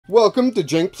Welcome to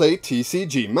Jank Play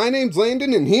TCG. My name's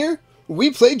Landon, and here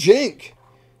we play Jank.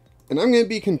 And I'm going to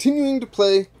be continuing to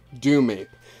play Doomape.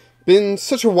 Been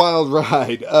such a wild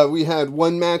ride. We had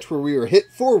one match where we were hit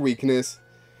for weakness,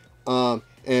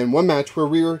 and one match where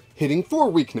we were hitting for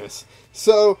weakness.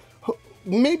 So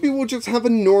maybe we'll just have a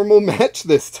normal match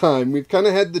this time. We've kind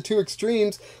of had the two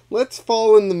extremes. Let's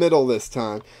fall in the middle this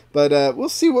time. But we'll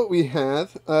see what we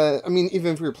have. I mean,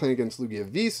 even if we were playing against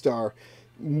Lugia VSTAR,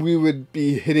 we would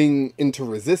be hitting into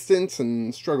resistance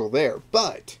and struggle there.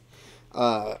 But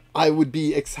I would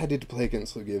be excited to play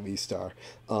against Lugia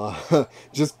VSTAR.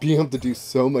 Just being able to do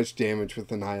so much damage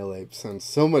with Annihilape sounds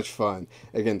so much fun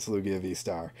against Lugia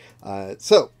VSTAR.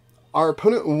 So, our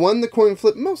opponent won the coin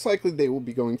flip. Most likely they will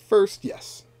be going first,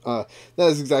 yes. That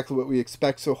is exactly what we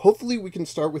expect. So hopefully we can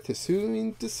start with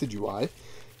Hisuian Decidueye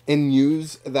and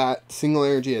use that single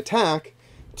energy attack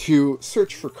to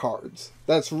search for cards.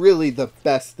 That's really the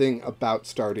best thing about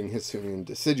starting Hisuian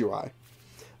Decidueye.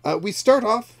 We start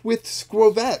off with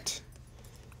Skwovet.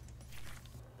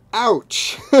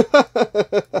 Ouch!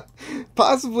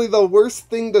 Possibly the worst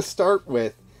thing to start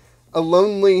with. A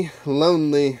lonely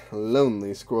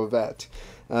Skwovet.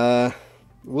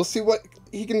 We'll see what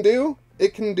he can do.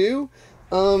 It can do.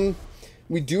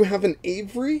 We do have an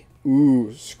Avery.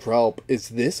 Ooh, Skrelp. Is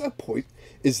this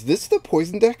the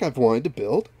poison deck I've wanted to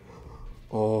build?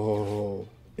 Oh,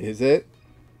 is it?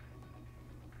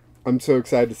 I'm so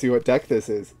excited to see what deck this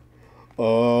is.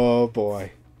 Oh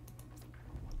boy.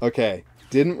 Okay.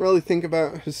 Didn't really think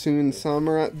about Hisuian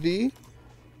Samurott V.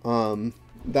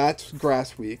 That's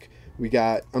Grass Week. We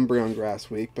got Umbreon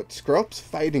Grass Week, but Skrelp's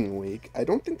Fighting Week. I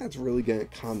don't think that's really going to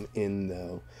come in,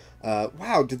 though.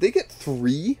 Wow, did they get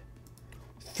three?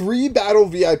 3 Battle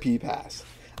VIP Pass.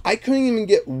 I couldn't even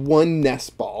get one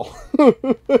Nest Ball.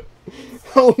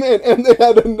 Oh, man, and they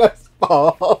had a Nest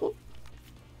Ball.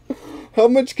 How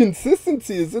much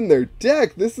consistency is in their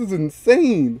deck? This is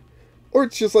insane. Or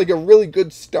it's just like a really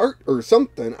good start or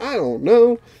something. I don't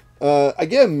know. I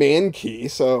get a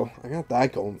Mankey, so I got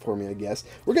that going for me, I guess.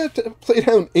 We're going to play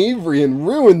down Avery and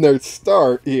ruin their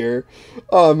start here.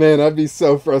 Oh, man, I'd be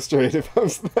so frustrated if I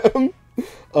was them.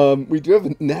 We do have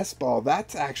a Nest Ball.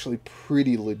 That's actually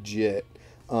pretty legit.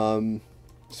 So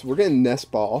we're getting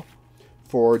Nest Ball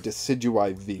for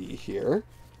Decidueye V here.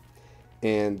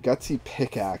 And Gutsy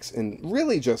Pickaxe, and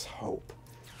really just hope.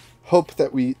 Hope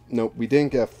that we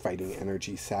didn't get a Fighting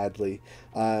Energy, sadly.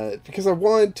 Because I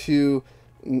wanted to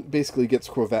basically get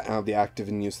Skwovet out of the active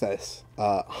and use this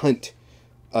hunt,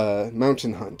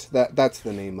 mountain hunt. That's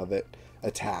the name of it.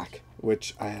 Attack,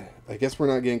 which I guess we're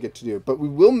not going to get to do. But we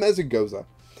will Mesagoza.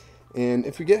 And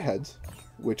if we get heads,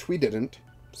 which we didn't,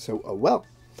 so oh well.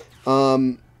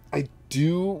 I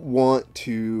do want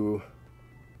to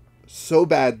so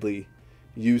badly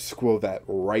use Skwovet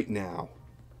right now.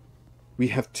 We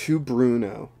have 2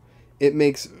 Bruno. It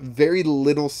makes very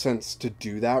little sense to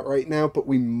do that right now, but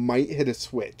we might hit a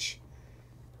switch.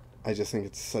 I just think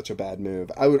it's such a bad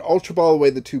move. I would Ultra Ball away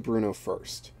the 2 Bruno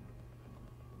first.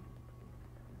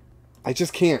 I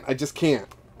just can't. I can't.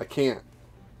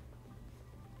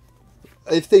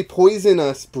 If they poison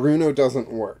us, Bruno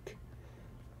doesn't work.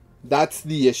 That's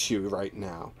the issue right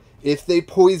now. If they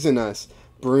poison us,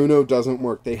 Bruno doesn't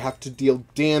work. They have to deal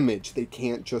damage. They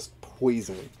can't just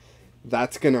poison.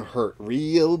 That's going to hurt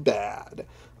real bad.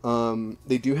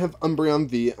 They do have Umbreon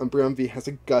V. Umbreon V has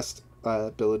a Gust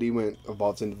ability when it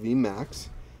evolves into V Max.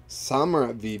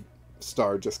 Samurott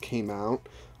VSTAR just came out.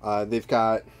 They've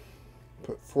got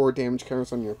put 4 damage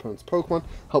counters on your opponent's Pokemon.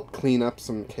 Help clean up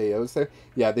some KOs there.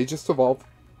 Yeah, they just evolved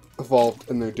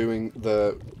and they're doing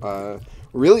the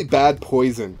really bad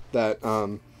poison that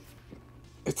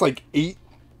it's like 8.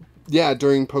 Yeah,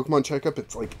 during Pokemon Checkup,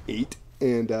 it's like 8.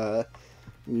 And,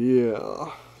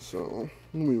 yeah. So,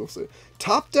 we will see.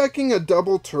 Top decking a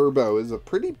double turbo is a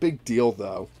pretty big deal,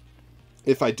 though.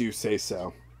 If I do say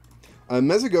so.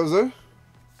 Mesagoza.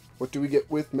 What do we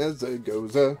get with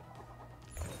Mesagoza?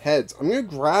 Heads. I'm going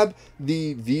to grab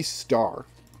the VSTAR.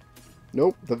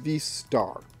 Nope, the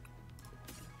VSTAR.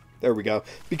 There we go.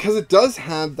 Because it does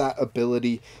have that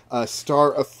ability,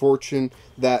 Star of Fortune,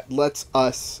 that lets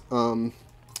us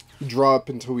draw up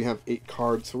until we have 8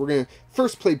 cards. So we're going to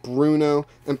first play Bruno,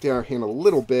 empty our hand a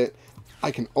little bit.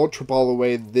 I can Ultra Ball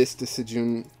away this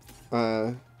Hisuian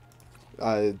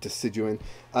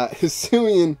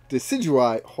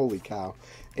Decidueye, holy cow,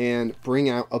 and bring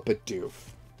out a Bidoof.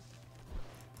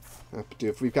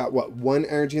 We've got, what, 1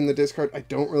 energy in the discard? I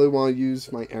don't really want to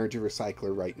use my Energy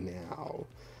Recycler right now.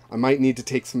 I might need to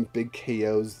take some big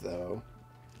KOs, though.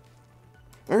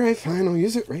 Alright, fine, I'll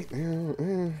use it right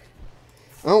now.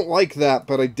 I don't like that,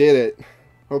 but I did it.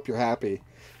 Hope you're happy.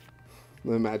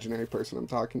 the imaginary person I'm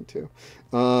talking to.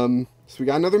 So we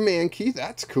got another Mankey.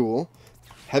 That's cool.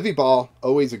 Heavy Ball,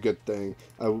 always a good thing.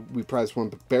 We prized one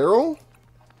Bibarel.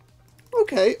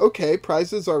 Okay, okay.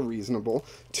 Prizes are reasonable.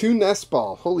 2 Nest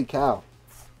Ball. Holy cow.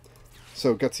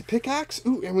 So, Gutsy Pickaxe.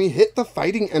 Ooh, and we hit the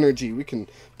Fighting Energy. We can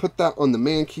put that on the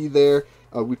Mankey there.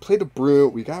 We played a Bruno.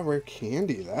 We got Rare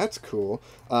Candy. That's cool.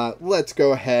 Let's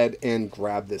go ahead and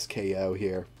grab this KO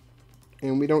here.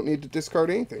 And we don't need to discard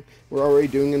anything. We're already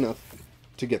doing enough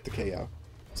to get the KO.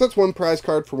 So that's 1 prize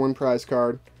card for 1 prize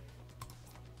card.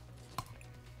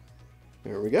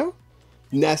 There we go.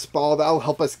 Nest Ball. That'll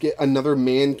help us get another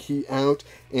Mankey out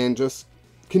and just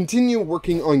continue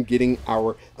working on getting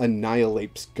our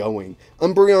Annihilapes going.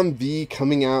 Umbreon V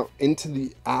coming out into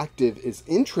the active is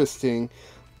interesting.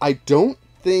 I don't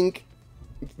think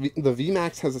the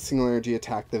VMAX has a single energy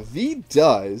attack. The V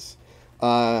does.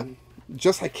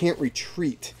 Just I can't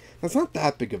retreat. That's not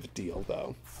that big of a deal,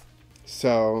 though.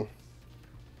 So,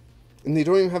 and they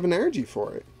don't even have an energy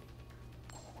for it.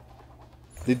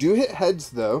 They do hit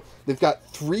heads, though. They've got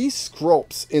 3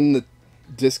 Skrulps in the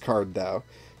discard, though.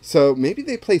 So maybe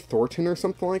they play Thornton or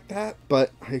something like that,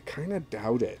 but I kind of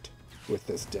doubt it with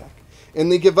this deck.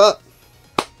 And they give up.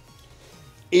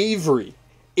 Avery.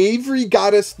 Avery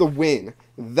got us the win.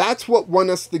 That's what won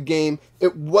us the game.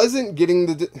 It wasn't getting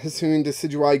the Hisuian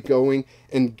Decidueye going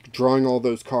and drawing all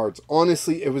those cards.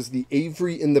 Honestly, it was the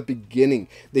Avery in the beginning.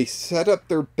 They set up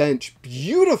their bench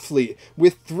beautifully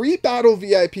with 3 Battle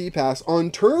VIP Pass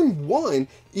on turn 1,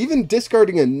 even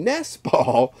discarding a Nest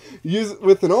Ball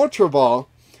with an Ultra Ball.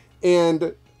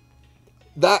 And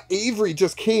that Avery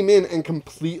just came in and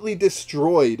completely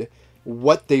destroyed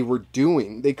what they were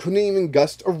doing. They couldn't even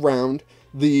gust around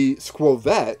the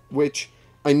Skwovet, which,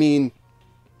 I mean,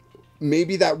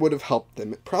 maybe that would have helped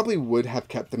them. It probably would have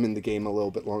kept them in the game a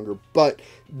little bit longer, but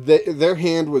their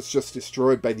hand was just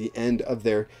destroyed by the end of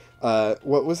their,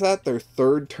 what was that? Their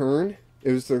 3rd turn?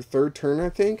 It was their 3rd turn, I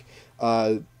think.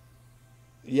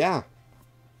 Yeah.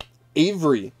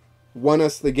 Avery won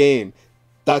us the game.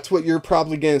 That's what you're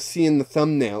probably going to see in the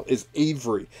thumbnail is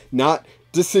Avery. Not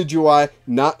Decidueye,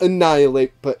 not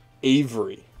Annihilape, but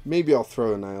Avery. Maybe I'll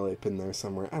throw Annihilape in there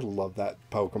somewhere. I love that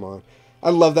Pokemon. I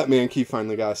love that Mankey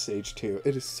finally got a stage 2.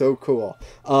 It is so cool.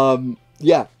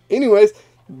 Yeah. Anyways,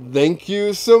 thank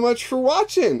you so much for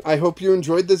watching. I hope you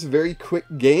enjoyed this very quick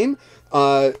game.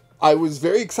 I was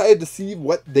very excited to see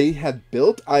what they had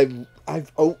built. I'd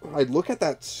look at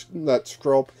that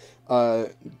Skrulp,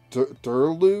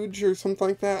 Durluge or something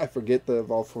like that. I forget the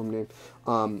evolved form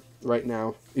name right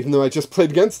now, even though I just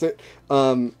played against it.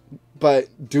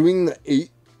 But doing the 8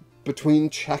 between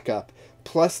checkup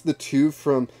plus the 2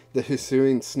 from the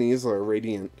Hisuian Sneasler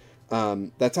Radiant,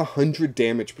 that's 100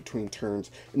 damage between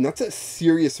turns, and that's a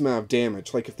serious amount of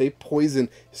damage. Like if they poison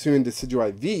Hisuian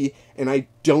Decidueye V and I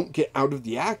don't get out of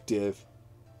the active,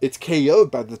 it's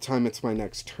KO'd by the time it's my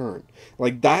next turn.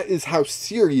 Like that is how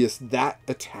serious that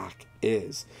attack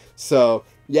is. So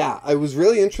yeah, I was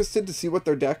really interested to see what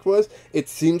their deck was. It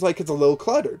seems like it's a little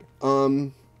cluttered.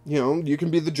 You know, you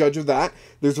can be the judge of that.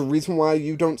 There's a reason why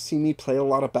you don't see me play a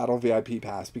lot of Battle VIP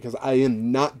Pass, because I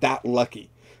am not that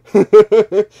lucky.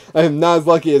 I am not as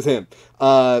lucky as him.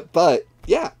 But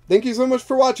yeah, thank you so much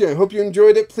for watching. I hope you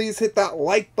enjoyed it. Please hit that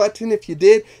like button if you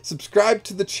did. Subscribe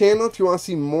to the channel if you want to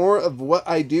see more of what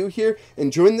I do here.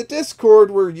 And join the Discord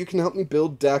where you can help me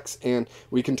build decks and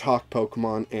we can talk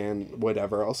Pokemon and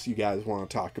whatever else you guys want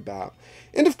to talk about.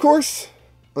 And of course,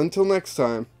 until next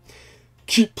time,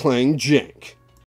 keep playing Jank.